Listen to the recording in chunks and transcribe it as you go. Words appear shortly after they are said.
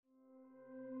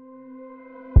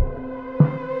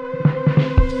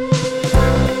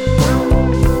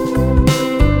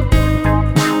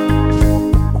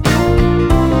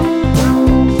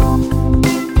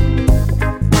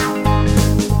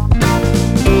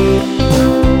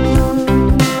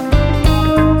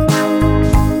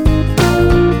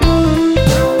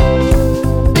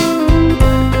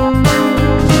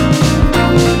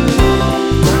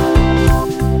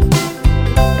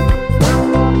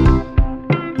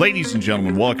Ladies and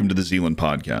gentlemen, welcome to the Zealand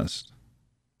Podcast.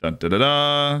 Dun, da, da,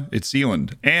 da. It's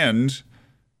Zealand and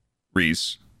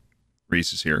Reece.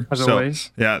 Reece is here. As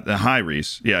always. Yeah, hi,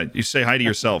 Reece. Yeah, you say hi to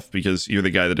yourself because you're the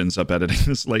guy that ends up editing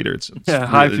this later.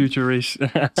 Hi, future Reece.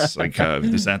 It's like,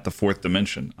 is that the fourth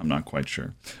dimension? I'm not quite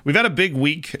sure. We've had a big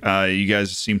week. You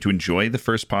guys seem to enjoy the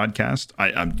first podcast.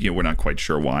 We're not quite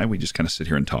sure why. We just kind of sit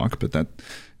here and talk, but that,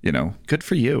 good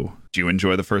for you. Do you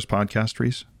enjoy the first podcast,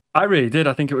 Reece? I really did.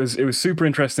 I think it was super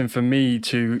interesting for me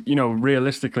to,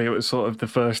 realistically, it was sort of the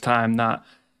first time that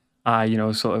I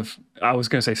was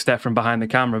going to say step from behind the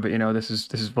camera, but this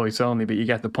is voice only, but you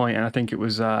get the point. And I think it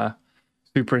was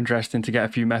super interesting to get a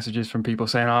few messages from people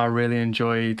saying, I really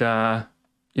enjoyed, the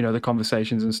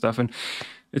conversations and stuff. And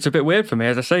it's a bit weird for me,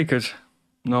 as I say, because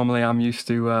normally I'm used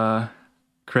to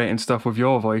creating stuff with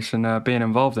your voice and being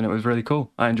involved, and it was really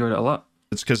cool. I enjoyed it a lot.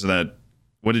 It's because of that.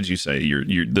 What did you say?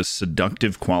 The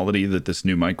seductive quality that this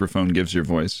new microphone gives your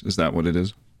voice. Is that what it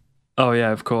is? Oh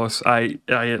yeah, of course. I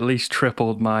at least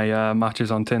tripled my matches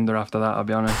on Tinder after that, I'll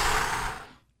be honest.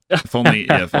 If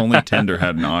only Tinder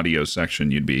had an audio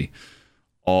section, you'd be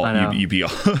you'd be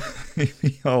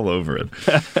all over it.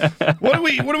 What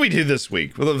do we do this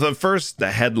week? Well,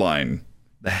 the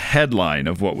headline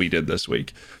of what we did this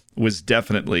week was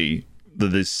definitely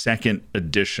the second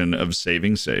edition of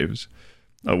Saving Saves,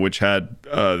 which had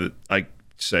I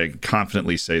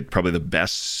confidently say probably the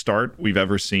best start we've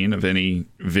ever seen of any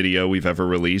video we've ever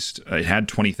released. It had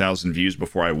 20,000 views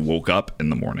before I woke up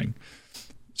in the morning.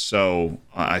 So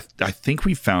I think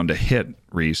we found a hit,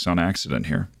 Reece, on accident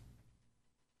here.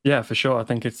 Yeah, for sure. I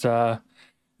think it's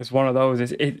one of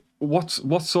those.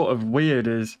 What's sort of weird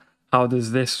is how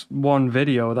there's this one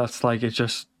video that's like it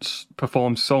just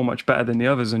performs so much better than the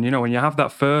others. And when you have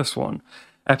that first one,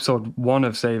 episode 1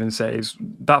 of Saving Saves,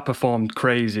 that performed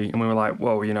crazy, and we were like,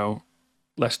 whoa,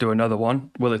 let's do another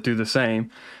one. Will it do the same?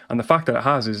 And the fact that it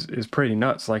has is pretty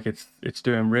nuts. Like it's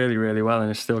doing really, really well, and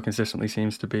it still consistently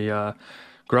seems to be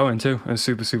growing too. And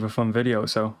super, super fun video.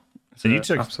 So it's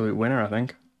an absolute winner, I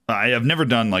think. I have never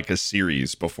done like a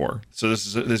series before, so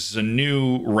this is a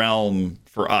new realm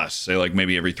for us. Say like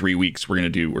maybe every 3 weeks we're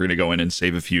gonna go in and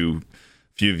save a few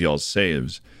of y'all's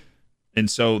saves. And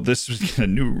so this was a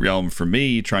new realm for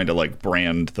me, trying to like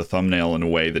brand the thumbnail in a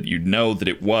way that that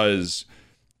it was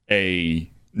a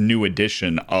new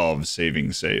edition of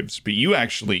Saving Saves. But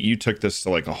you took this to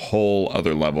like a whole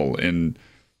other level. And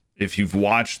if you've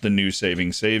watched the new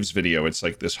Saving Saves video, it's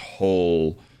like this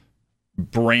whole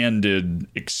branded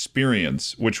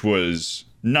experience, which was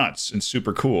nuts and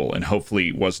super cool, and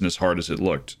hopefully wasn't as hard as it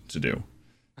looked to do.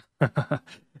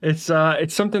 It's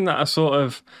something that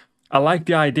I like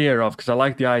the idea of, because I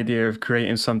like the idea of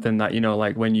creating something that,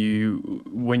 like when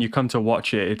you come to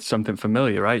watch it, it's something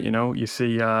familiar, right? You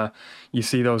see those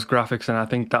graphics, and I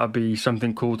think that'd be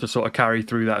something cool to sort of carry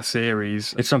through that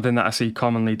series. It's something that I see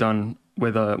commonly done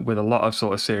with a lot of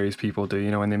sort of series people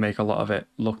do, when they make a lot of it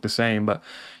look the same. But,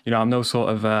 I'm no sort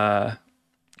of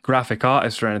graphic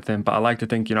artist or anything, but I like to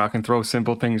think, I can throw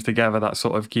simple things together that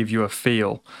sort of give you a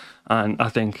feel. And I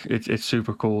think it's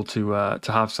super cool to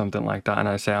have something like that. And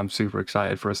I say I'm super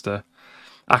excited for us to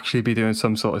actually be doing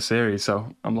some sort of series.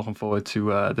 So I'm looking forward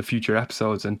to the future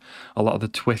episodes and a lot of the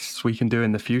twists we can do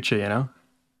in the future, A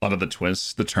lot of the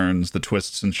twists, the turns, the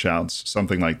twists and shouts,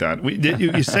 something like that.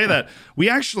 You say that. We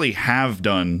actually have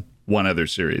done one other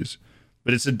series,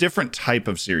 but it's a different type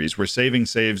of series, where Saving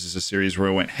Saves is a series where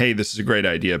I went, hey, this is a great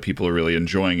idea. People are really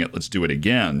enjoying it. Let's do it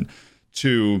again.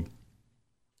 To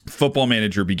Football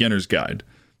Manager Beginner's Guide,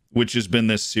 which has been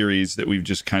this series that we've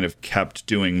just kind of kept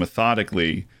doing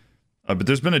methodically. But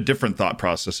there's been a different thought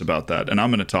process about that. And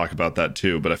I'm going to talk about that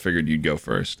too, but I figured you'd go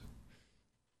first.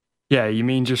 Yeah, you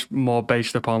mean just more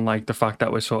based upon like the fact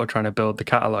that we're sort of trying to build the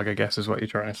catalog, I guess is what you're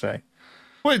trying to say.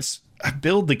 Well, it's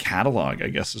build the catalog, I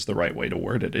guess is the right way to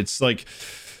word it. It's like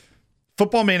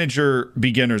Football Manager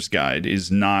Beginner's Guide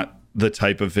is not the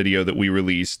type of video that we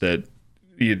release that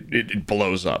it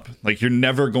blows up. Like, you're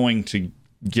never going to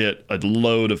get a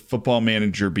load of Football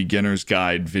Manager Beginner's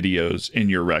Guide videos in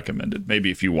your recommended.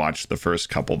 Maybe if you watch the first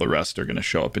couple, the rest are going to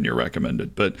show up in your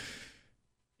recommended. But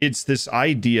it's this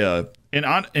idea,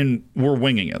 and we're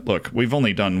winging it. Look, we've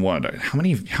only done what? How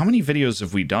many videos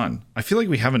have we done? I feel like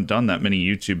we haven't done that many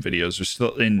YouTube videos. We're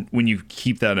still, and when you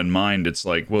keep that in mind, it's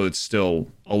like, well, it's still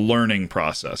a learning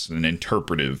process and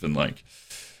interpretive, and like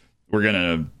we're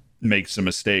gonna make some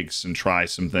mistakes and try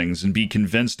some things and be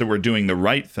convinced that we're doing the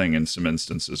right thing in some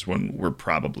instances when we're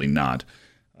probably not.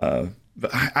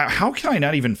 But how can I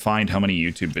not even find how many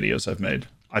YouTube videos I've made?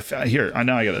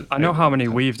 I know how many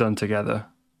we've done together.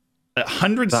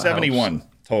 171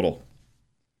 total.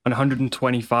 And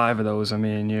 125 of those are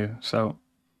me and you. So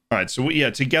All right, so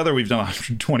together we've done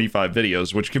 125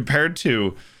 videos, which compared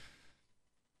to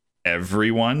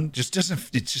everyone just doesn't.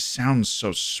 It just sounds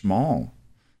so small.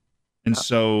 And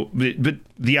so, but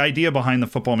the idea behind the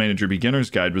Football Manager Beginner's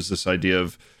Guide was this idea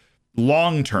of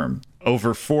long term,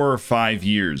 over 4 or 5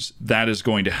 years, that is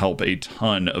going to help a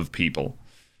ton of people.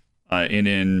 And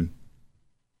in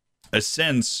a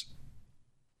sense,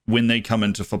 when they come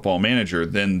into Football Manager,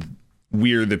 then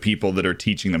we're the people that are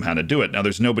teaching them how to do it. Now,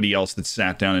 there's nobody else that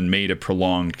sat down and made a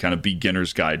prolonged kind of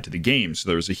beginner's guide to the game. So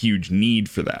there was a huge need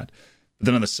for that. But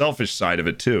then on the selfish side of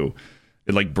it too,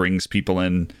 it like brings people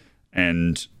in,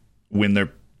 and when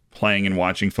they're playing and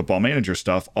watching Football Manager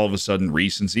stuff, all of a sudden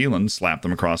Reece and Zealand slap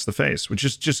them across the face, which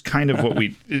is just kind of what we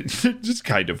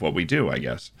do, I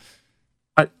guess.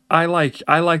 I like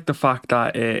the fact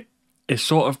that it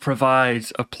sort of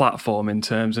provides a platform in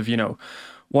terms of,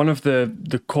 one of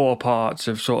the core parts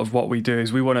of sort of what we do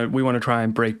is we want to try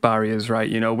and break barriers,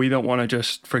 right? We don't want to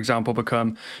just, for example,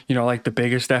 become, like the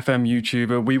biggest FM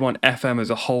YouTuber. We want FM as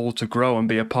a whole to grow and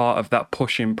be a part of that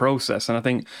pushing process. And I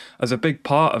think as a big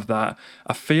part of that,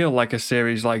 I feel like a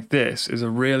series like this is a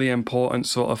really important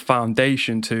sort of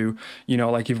foundation to,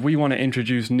 like if we want to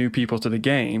introduce new people to the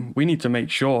game, we need to make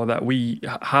sure that we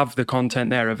have the content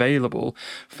there available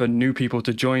for new people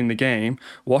to join the game,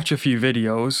 watch a few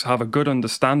videos, have a good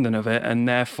understanding of it, and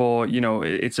therefore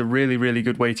it's a really, really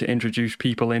good way to introduce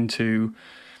people into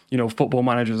Football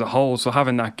Manager as a whole. So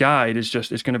having that guide it's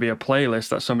going to be a playlist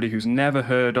that somebody who's never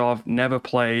heard of, never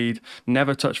played,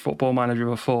 never touched Football Manager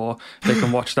before, they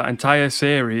can watch that entire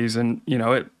series, and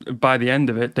by the end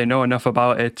of it they know enough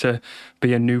about it to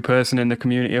be a new person in the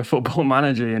community of Football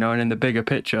Manager, and in the bigger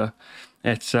picture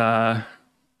it's a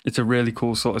really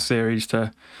cool sort of series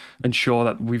to ensure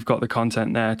that we've got the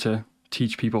content there to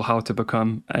teach people how to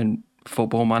become a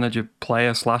Football Manager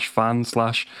player / fan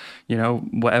 /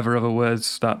 whatever other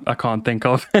words that I can't think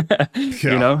of.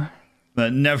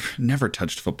 Never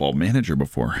touched Football Manager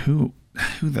before. Who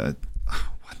the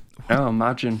what? Oh,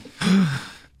 imagine.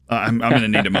 I'm gonna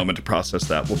need a moment to process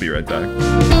that. We'll be right back.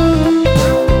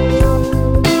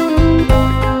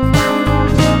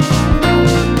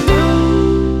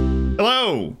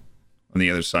 Hello, on the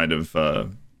other side of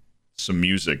some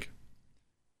music,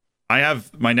 I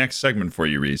have my next segment for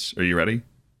you, Reece. Are you ready?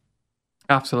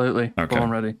 Absolutely. Okay. Born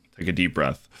ready. Take a deep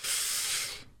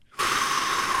breath.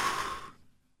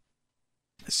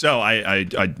 So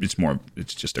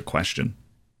it's just a question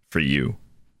for you.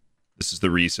 This is the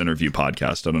Reece interview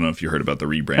podcast. I don't know if you heard about the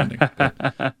rebranding.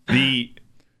 But the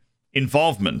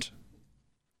involvement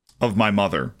of my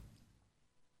mother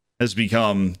has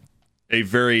become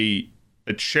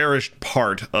a cherished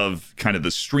part of kind of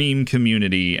the stream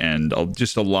community, and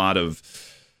just a lot of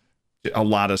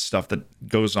stuff that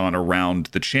goes on around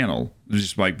the channel.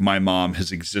 Just like my mom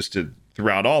has existed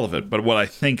throughout all of it. But what I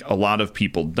think a lot of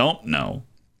people don't know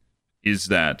is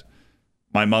that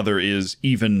my mother is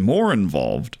even more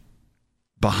involved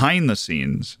behind the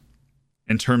scenes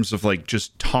in terms of like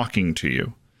just talking to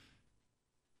you.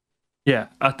 Yeah,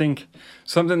 I think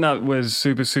something that was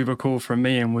super, super cool for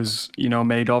me and was,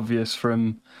 made obvious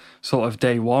from sort of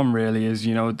day one really is,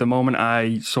 the moment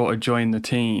I sort of joined the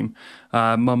team,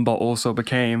 mombot also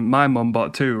became my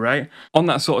mombot too, right? On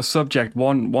that sort of subject,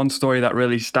 one story that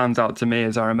really stands out to me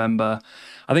is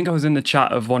I think I was in the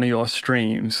chat of one of your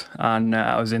streams, and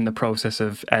I was in the process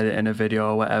of editing a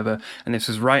video or whatever, and this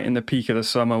was right in the peak of the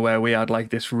summer where we had like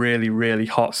this really, really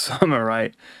hot summer,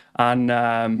 right? And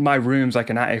my room's like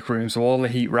an attic room, so all the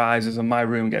heat rises and my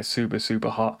room gets super, super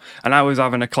hot. And I was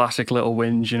having a classic little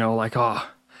whinge, I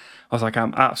was like,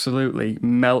 I'm absolutely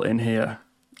melting here.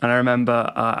 And I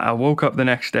remember I woke up the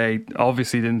next day,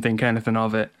 obviously didn't think anything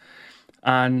of it.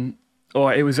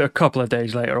 Or it was a couple of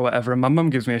days later or whatever, and my mum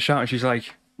gives me a shout and she's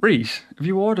like, Reece, have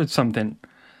you ordered something?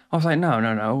 I was like,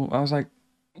 no. I was like,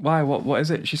 why? What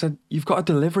is it? She said, you've got a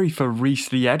delivery for Reece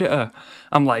the editor.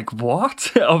 I'm like,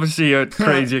 what? Obviously a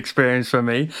crazy experience for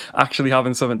me, actually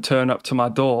having something turn up to my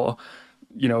door,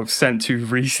 sent to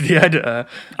Reece the editor.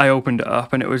 I opened it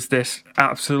up and it was this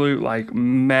absolute like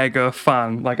mega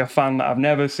fan, like a fan that I've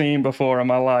never seen before in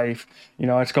my life.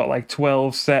 It's got like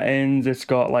 12 settings, it's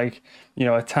got like,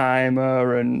 a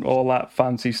timer and all that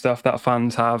fancy stuff that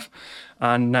fans have.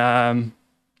 And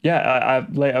I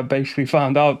later basically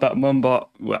found out that mombot,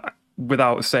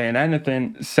 without saying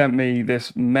anything, sent me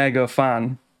this mega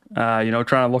fan, trying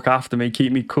to look after me,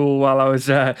 keep me cool while I was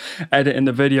editing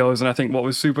the videos. And I think what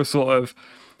was super sort of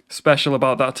special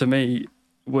about that to me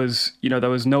was, there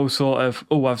was no sort of,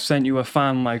 oh, I've sent you a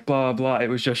fan, like blah, blah. It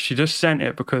was just, she just sent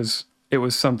it because it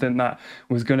was something that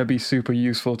was going to be super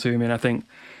useful to me. And I think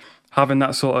having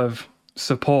that sort of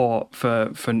support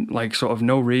for like sort of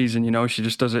no reason, you know. She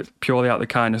just does it purely out of the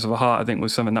kindness of her heart, I think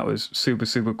was something that was super,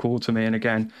 super cool to me. And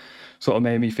again, sort of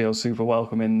made me feel super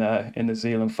welcome in the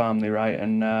Zealand family, right?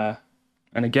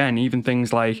 And again, even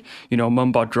things like, you know,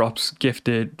 mombot drops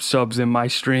gifted subs in my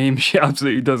stream. She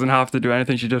absolutely doesn't have to do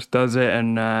anything. She just does it.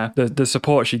 And the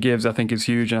support she gives, I think, is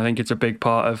huge. And I think it's a big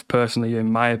part of, personally,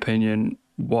 in my opinion,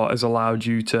 what has allowed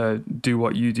you to do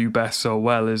what you do best so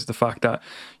well is the fact that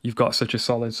you've got such a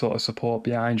solid sort of support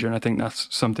behind you. And I think that's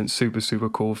something super, super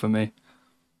cool for me.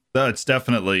 That's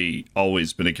definitely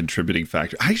always been a contributing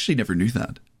factor. I actually never knew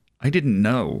that. I didn't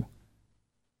know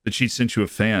that she sent you a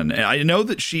fan. And I know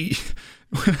that she...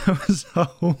 When I was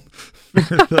home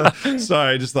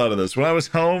sorry, I just thought of this. When I was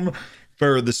home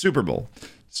for the Super Bowl,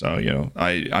 so, you know,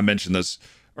 I mentioned this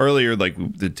earlier, like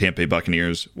the Tampa Bay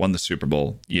Buccaneers won the Super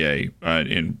Bowl. Yay.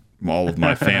 And all of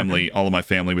my family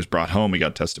was brought home. We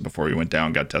got tested before we went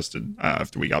down, got tested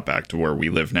after we got back to where we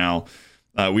live now.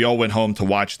 We all went home to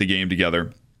watch the game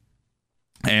together.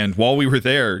 And while we were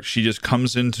there, she just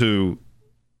comes into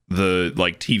the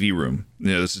like TV room.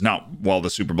 You know, this is not while the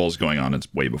Super Bowl is going on,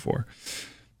 it's way before.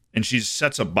 And she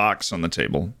sets a box on the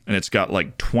table and it's got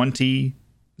like 20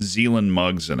 Zealand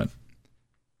mugs in it.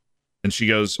 And she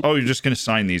goes, "Oh, you're just going to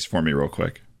sign these for me real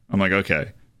quick." I'm like,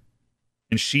 "Okay."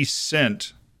 And she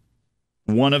sent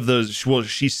one of those,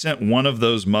 she sent one of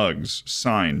those mugs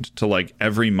signed to like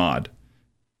every mod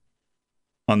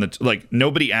on the, like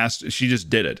nobody asked, she just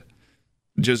did it.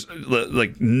 Just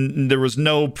like there was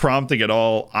no prompting at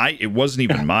all. It wasn't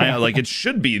even my like it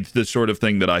should be the sort of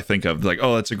thing that I think of like,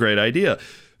 oh, that's a great idea.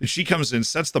 And she comes in,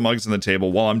 sets the mugs on the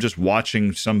table while I'm just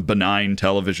watching some benign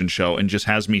television show and just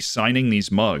has me signing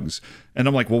these mugs. And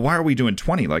I'm like, well, why are we doing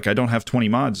 20? Like, I don't have 20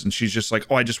 mods. And she's just like,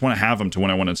 oh, I just want to have them to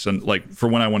when I want to send, like for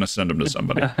when I want to send them to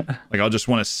somebody. Like, I'll just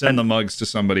want to send the mugs to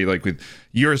somebody like with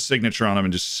your signature on them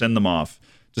and just send them off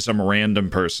to some random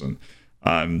person.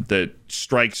 That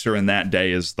strikes her in that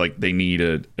day as like they need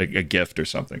a gift or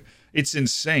something. It's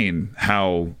insane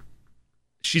how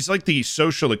she's like the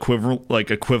social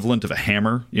equivalent of a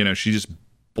hammer. You know, she just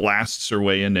blasts her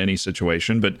way into any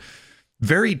situation, but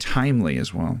very timely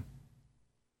as well.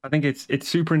 I think it's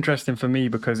super interesting for me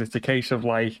because it's a case of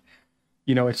like,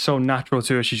 you know, it's so natural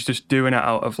to her. She's just doing it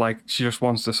out of like, she just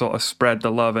wants to sort of spread the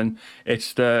love. And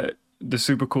it's the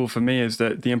super cool for me is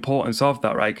that the importance of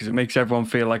that, right? Because it makes everyone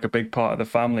feel like a big part of the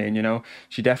family. And, you know,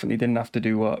 she definitely didn't have to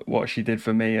do what she did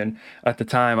for me. And at the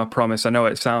time, I promise, I know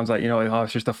it sounds like, you know, oh,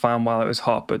 it's just a fan while it was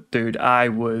hot, but dude, I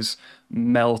was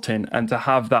melting. And to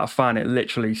have that fan, it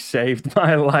literally saved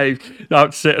my life. I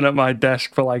was sitting at my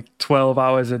desk for like 12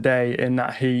 hours a day in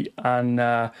that heat, and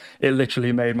it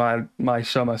literally made my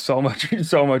summer so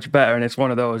much better. And it's one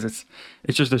of those, it's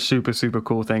just a super, super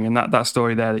cool thing. And that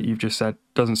story there that you've just said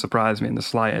doesn't surprise me in the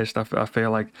slightest. I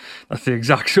feel like that's the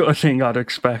exact sort of thing I'd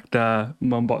expect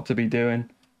mombot to be doing.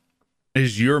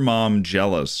 Is your mom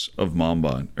jealous of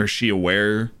Mombot? Or is she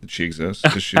aware that she exists?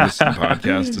 Does she listen to the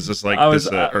podcast? Is this like this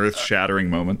earth-shattering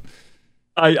moment?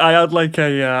 I had like I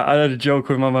had a joke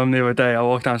with my mum the other day. I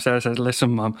walked downstairs and said,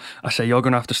 "Listen, mum," I said, "you're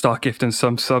going to have to start gifting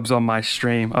some subs on my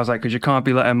stream." I was like, "because you can't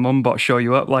be letting mombot show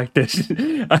you up like this."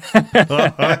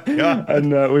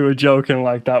 And we were joking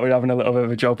like that. We were having a little bit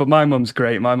of a joke. But my mum's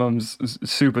great. My mum's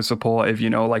super supportive, you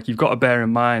know. Like, you've got to bear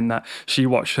in mind that she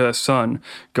watched her son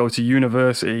go to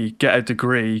university, get a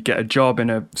degree, get a job in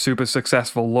a super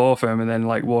successful law firm, and then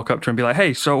like walk up to her and be like,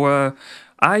 "Hey, so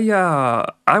I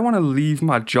want to leave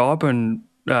my job and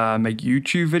make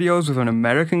YouTube videos with an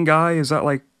American guy. Is that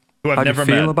like how do you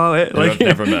feel about it?" Like, I've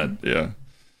never met. Yeah.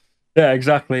 Yeah,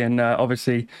 exactly. And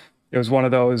obviously, it was one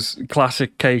of those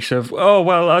classic case of, oh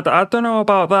well, I don't know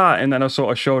about that. And then I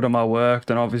sort of showed her my work,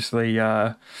 and obviously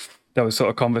there was sort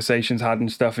of conversations had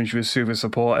and stuff, and she was super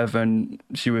supportive, and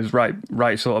she was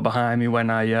right sort of behind me when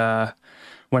I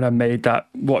made that,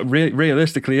 what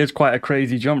realistically is quite a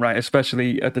crazy jump, right?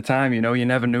 Especially at the time, you know, you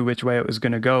never knew which way it was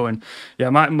going to go. And yeah,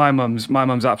 my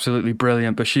mum's absolutely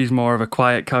brilliant, but she's more of a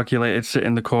quiet, calculated, sit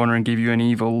in the corner and give you an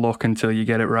evil look until you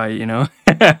get it right, you know?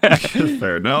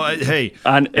 Fair. No, hey.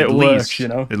 And it works, you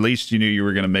know? At least you knew you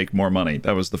were going to make more money.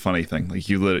 That was the funny thing. Like,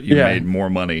 you made more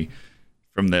money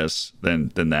from this than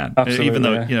that. Absolutely, even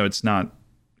though, you know, it's not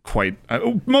quite,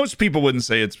 most people wouldn't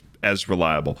say it's as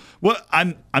reliable. Well,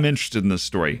 I'm interested in this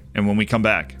story, and when we come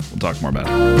back, we'll talk more about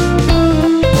it.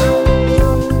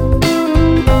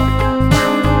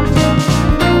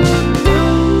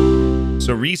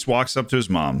 So Reece walks up to his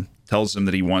mom, tells him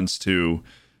that he wants to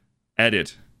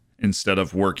edit instead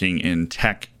of working in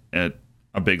tech at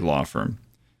a big law firm.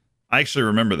 I actually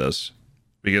remember this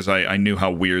because I knew how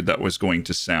weird that was going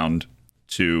to sound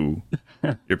to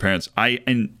your parents. I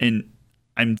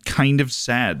I'm kind of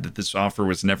sad that this offer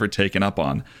was never taken up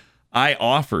on. I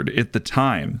offered at the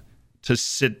time to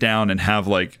sit down and have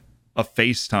like a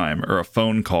FaceTime or a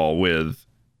phone call with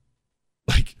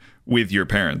your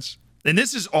parents. And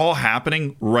this is all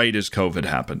happening right as COVID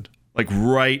happened. Like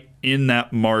right in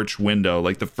that March window.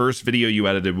 Like the first video you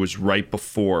edited was right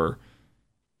before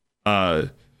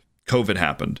COVID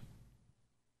happened.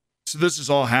 So this has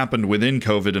all happened within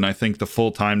COVID, and I think the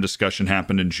full-time discussion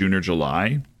happened in June or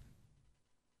July.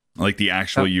 Like the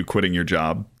actual you quitting your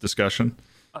job discussion.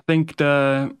 I think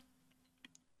the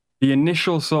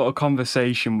initial sort of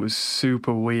conversation was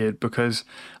super weird because,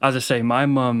 as I say, my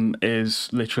mum is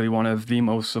literally one of the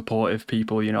most supportive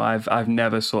people. You know, I've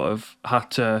never sort of had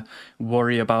to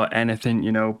worry about anything,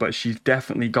 you know, but she's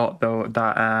definitely got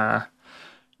that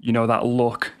that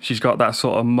look. She's got that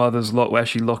sort of mother's look where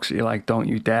she looks at you like, don't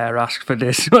you dare ask for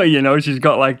this. You know, she's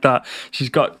got like that.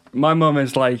 My mum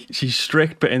is like, she's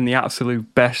strict, but in the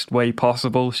absolute best way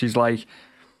possible. She's like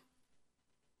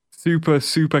super,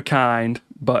 super kind,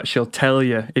 but she'll tell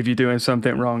you if you're doing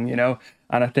something wrong, you know?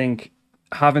 And I think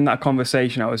having that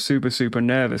conversation, I was super, super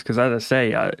nervous because, as I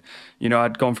say,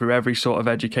 I'd gone through every sort of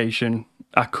education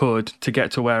I could to get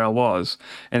to where I was.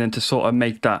 And then to sort of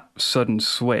make that sudden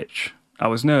switch, I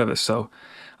was nervous. So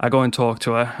I go and talk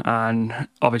to her. And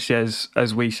obviously,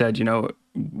 as we said, you know,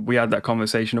 we had that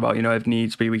conversation about, you know, if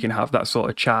needs be, we can have that sort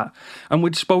of chat. And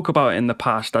we'd spoke about it in the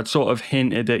past. I'd sort of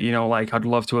hinted at, you know, like I'd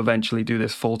love to eventually do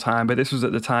this full time. But this was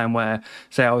at the time where,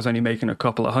 say, I was only making a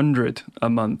couple of hundred a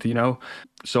month, you know.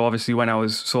 So obviously when I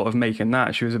was sort of making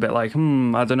that, she was a bit like,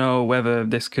 I don't know whether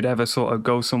this could ever sort of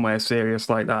go somewhere serious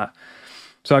like that.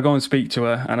 So I go and speak to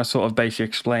her and I sort of basically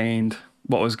explained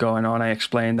what was going on. I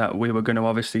explained that we were going to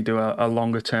obviously do a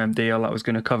longer term deal that was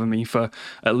going to cover me for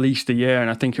at least a year. And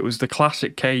I think it was the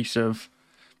classic case of,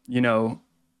 you know,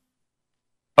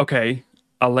 okay,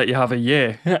 I'll let you have a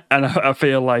year. And I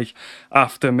feel like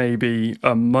after maybe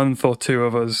a month or two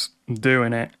of us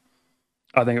doing it,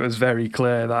 I think it was very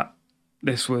clear that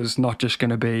this was not just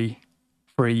going to be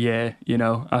for a year, you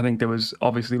know. I think there was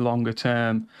obviously longer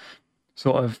term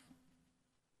sort of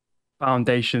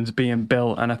foundations being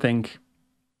built. And I think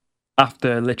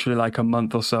after literally like a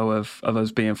month or so of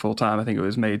us being full time, I think it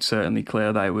was made certainly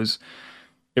clear that it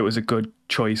was a good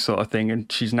choice sort of thing.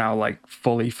 And she's now like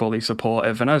fully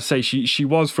supportive. And as I say, she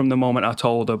was from the moment I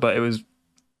told her, but it was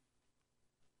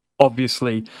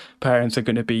obviously parents are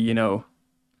going to be, you know,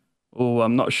 oh,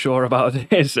 I'm not sure about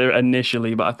this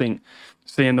initially, but I think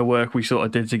seeing the work we sort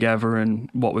of did together and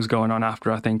what was going on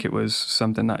after, I think it was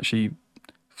something that she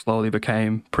slowly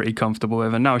became pretty comfortable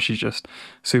with. And now she's just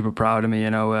super proud of me, you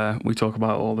know. We talk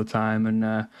about it all the time,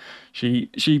 and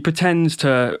she pretends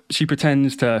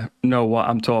to know what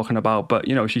I'm talking about, but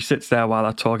you know, she sits there while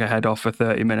I talk her head off for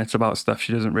 30 minutes about stuff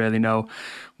she doesn't really know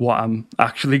what I'm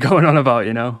actually going on about,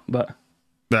 you know. But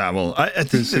yeah, well, I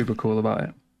think super cool about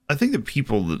it. I think that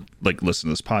people that like listen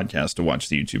to this podcast to watch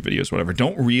the YouTube videos, whatever,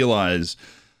 don't realize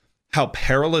how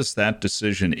perilous that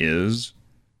decision is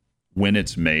when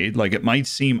it's made. Like, it might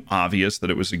seem obvious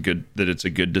that it's a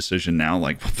good decision now.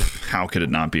 Like, how could it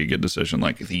not be a good decision?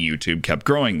 Like, the YouTube kept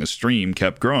growing, the stream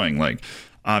kept growing. Like,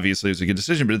 obviously it was a good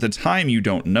decision, but at the time you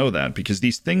don't know that, because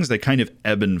these things, they kind of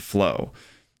ebb and flow.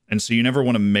 And so you never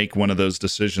want to make one of those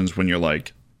decisions when you're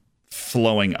like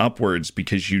flowing upwards,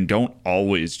 because you don't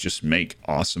always just make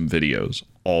awesome videos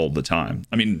all the time.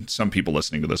 I mean, some people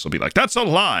listening to this will be like, that's a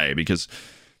lie, because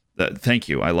thank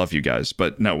you, I love you guys,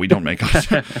 but no, we don't make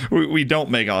awesome, we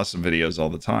don't make awesome videos all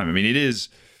the time. I mean, it is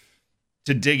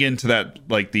to dig into that,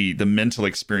 like the mental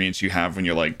experience you have when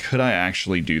you're like, could I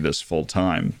actually do this full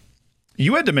time?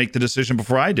 You had to make the decision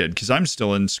before I did, because I'm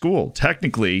still in school.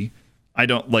 Technically, I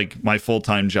don't, like, my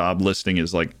full-time job listing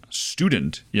is like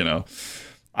student, you know.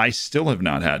 I still have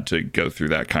not had to go through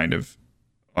that kind of,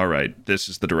 all right, this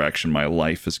is the direction my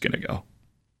life is going to go.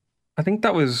 I think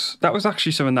that was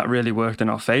actually something that really worked in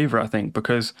our favor, I think,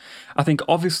 because I think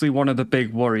obviously one of the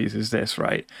big worries is this,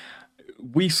 right?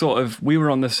 We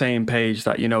were on the same page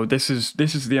that, you know, this is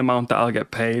the amount that I'll get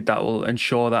paid that will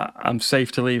ensure that I'm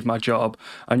safe to leave my job.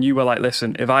 And you were like,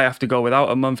 listen, if I have to go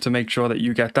without a month to make sure that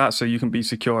you get that so you can be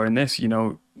secure in this, you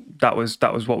know, that was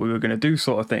what we were going to do,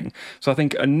 sort of thing. So I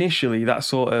think initially that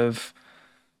sort of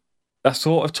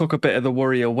took a bit of the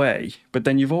worry away. But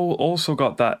then you've also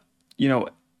got that, you know,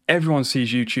 everyone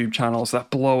sees YouTube channels that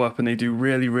blow up and they do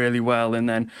really, really well. And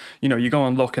then, you know, you go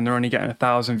and look and they're only getting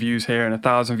 1,000 views here and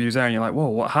 1,000 views there. And you're like, whoa,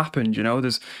 what happened? You know,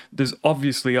 there's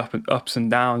obviously ups and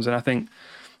downs. And I think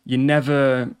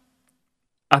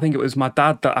I think it was my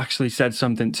dad that actually said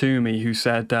something to me, who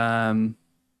said,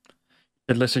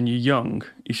 listen, you're young.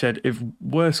 He said, if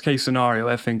worst case scenario,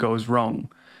 everything goes wrong,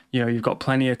 you've got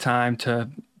plenty of time to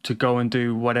go and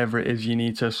do whatever it is you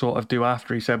need to sort of do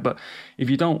after. He said, but if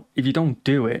you don't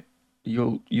do it,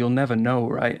 you'll never know,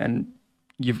 right? And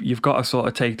you've got to sort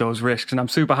of take those risks. And I'm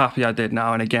super happy I did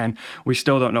now. And again, we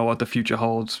still don't know what the future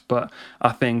holds, but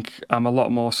I think I'm a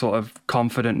lot more sort of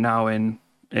confident now in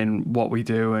what we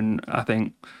do. And I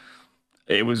think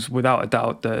it was without a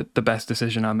doubt the best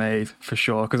decision I made, for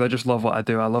sure, because I just love what I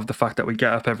do. I love the fact that we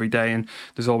get up every day and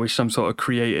there's always some sort of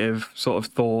creative sort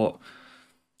of thought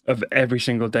of every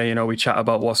single day. We chat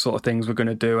about what sort of things we're going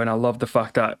to do, and I love the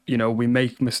fact that we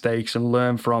make mistakes and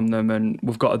learn from them, and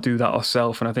we've got to do that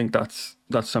ourselves. And I think that's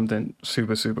something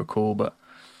super, super cool. But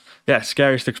yeah,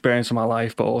 scariest experience of my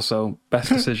life, but also best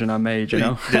decision I made.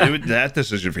 That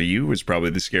decision for you was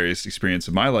probably the scariest experience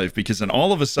of my life, because then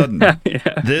all of a sudden,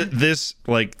 this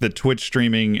like the Twitch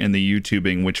streaming and the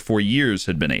YouTubing, which for years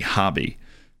had been a hobby,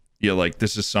 like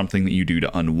this is something that you do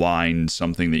to unwind,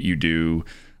 something that you do.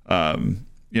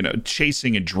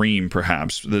 Chasing a dream,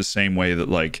 perhaps the same way that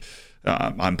like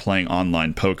I'm playing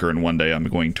online poker and one day I'm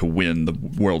going to win the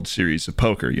World Series of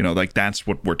Poker. Like that's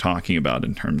what we're talking about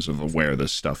in terms of where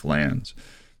this stuff lands.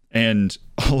 And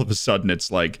all of a sudden it's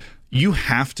like, you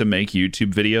have to make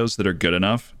YouTube videos that are good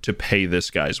enough to pay this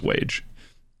guy's wage.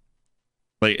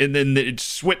 Like, and then it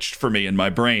switched for me in my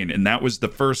brain. And that was the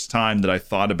first time that I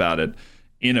thought about it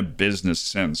in a business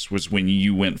sense, was when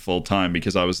you went full time,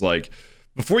 because I was like,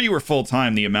 before you were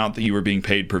full-time, the amount that you were being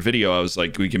paid per video, I was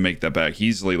like, we can make that back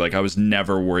easily. Like, I was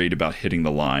never worried about hitting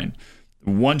the line.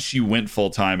 Once you went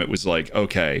full-time, it was like,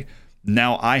 okay,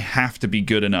 now I have to be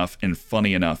good enough and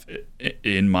funny enough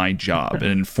in my job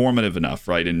and informative enough,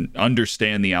 right, and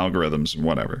understand the algorithms and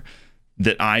whatever,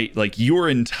 that your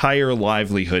entire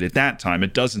livelihood at that time,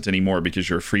 it doesn't anymore because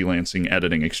you're a freelancing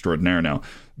editing extraordinaire now,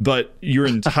 but your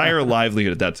entire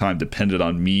livelihood at that time depended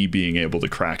on me being able to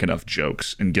crack enough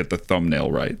jokes and get the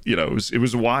thumbnail right. It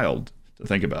was wild to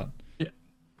think about. Yeah.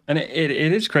 And it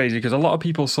is crazy because a lot of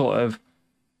people sort of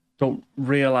don't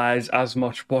realize as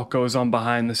much what goes on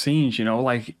behind the scenes,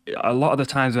 like a lot of the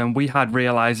times when we had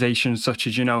realizations such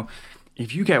as,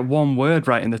 if you get one word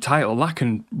right in the title, that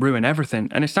can ruin everything.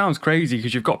 And it sounds crazy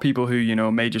because you've got people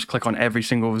who, may just click on every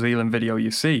single Zealand video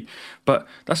you see. But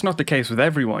that's not the case with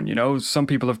everyone, Some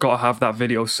people have got to have that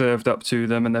video served up to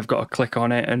them and they've got to click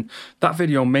on it. And that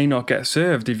video may not get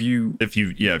served if you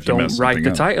don't write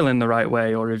the title in the right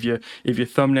way, or if your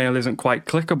thumbnail isn't quite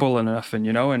clickable enough. And,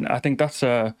 and I think that's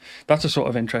a sort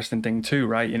of interesting thing too,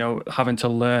 right? Having to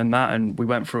learn that. And we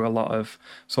went through a lot of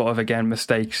sort of, again,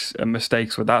 mistakes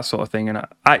with that sort of thing. And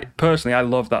I personally, I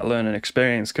love that learning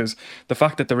experience, because the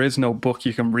fact that there is no book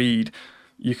you can read,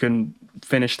 you can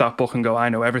finish that book and go, I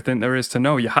know everything there is to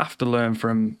know. You have to learn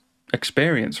from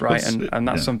experience, right? And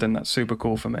that's something that's super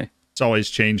cool for me. It's always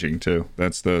changing too.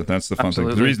 That's the fun thing.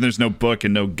 The reason there's no book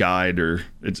and no guide, or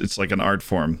it's like an art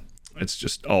form. It's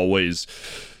just always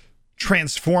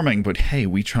transforming. But hey,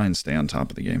 we try and stay on top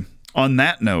of the game. On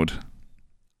that note,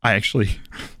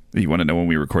 you want to know when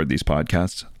we record these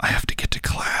podcasts? I have to get to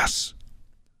class.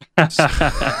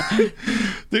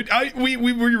 Dude,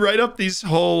 we write up these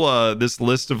whole this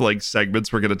list of like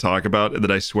segments we're going to talk about, and then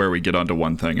I swear we get onto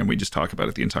one thing and we just talk about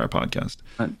it the entire podcast.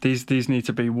 These need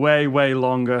to be way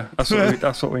longer.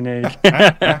 That's what we need.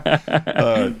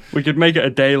 We could make it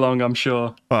a day long, I'm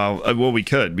sure. Well, we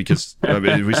could, because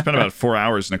we spent about 4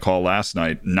 hours in a call last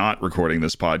night not recording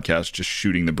this podcast, just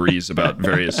shooting the breeze about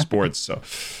various sports. So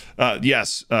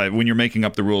yes, when you're making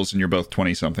up the rules and you're both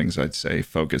 20-somethings, I'd say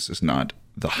focus is not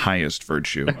the highest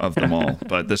virtue of them all.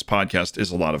 But this podcast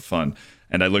is a lot of fun,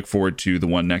 and I look forward to the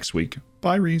one next week.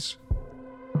 Bye, Reece.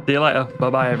 See you later.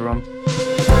 Bye-bye, everyone.